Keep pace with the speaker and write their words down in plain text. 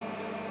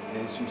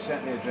is you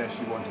set the address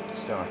you want it to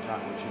start at,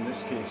 which in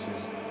this case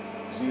is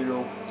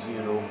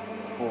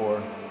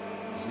 0040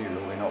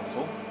 in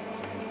octal. So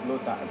you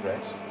load that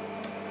address,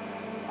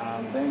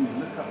 and then you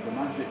look up the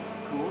magic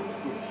code,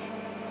 which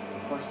the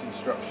first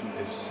instruction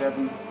is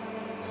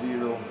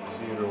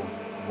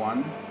 7001,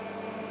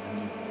 and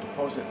you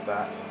deposit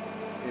that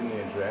in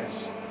the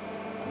address.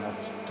 And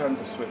I've turned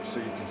the switch so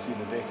you can see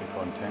the data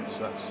content, so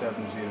that's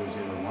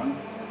 7001,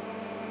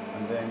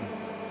 and then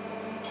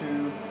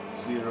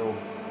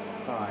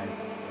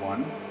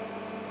 2051,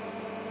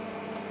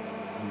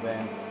 and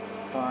then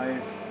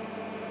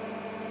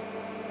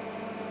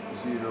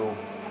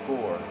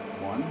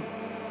 5041,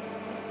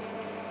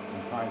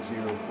 and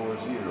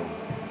 5040.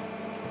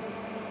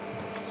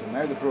 So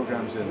now the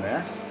program's in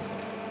there.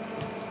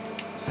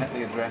 Set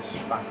the address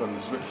back on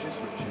the switches,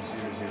 which is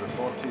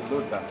 0040,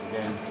 load that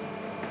again,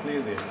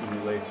 clear the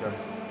accumulator,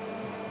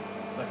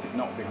 let it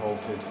not be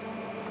halted,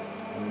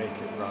 and make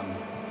it run.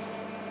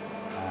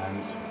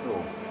 And,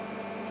 oh,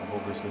 I've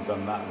obviously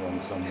done that wrong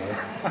somewhere.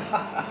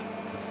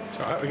 It's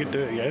alright, we can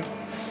do it again.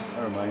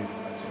 Never mind.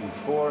 Let's see,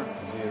 40,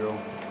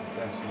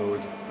 press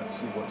load, let's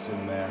see what's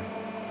in there.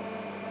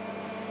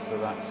 So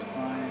that's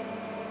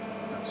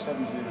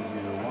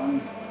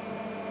 7001,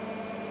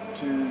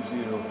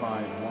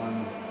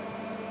 2051,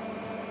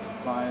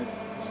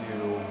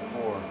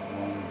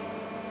 5041,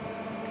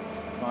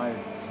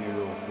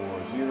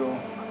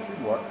 5040, that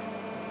should work.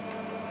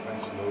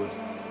 Press load,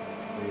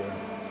 clear,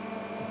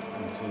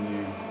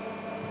 continue.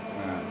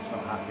 It's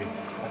not happy.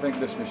 I think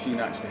this machine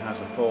actually has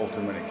a fault,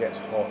 and when it gets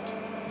hot,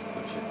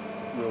 which it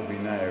will be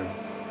now,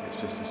 it's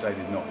just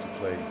decided not to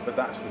play. But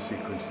that's the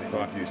sequence that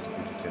you'd use to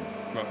put it in.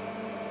 Right.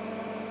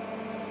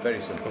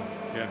 Very simple. Cool.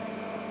 Yeah.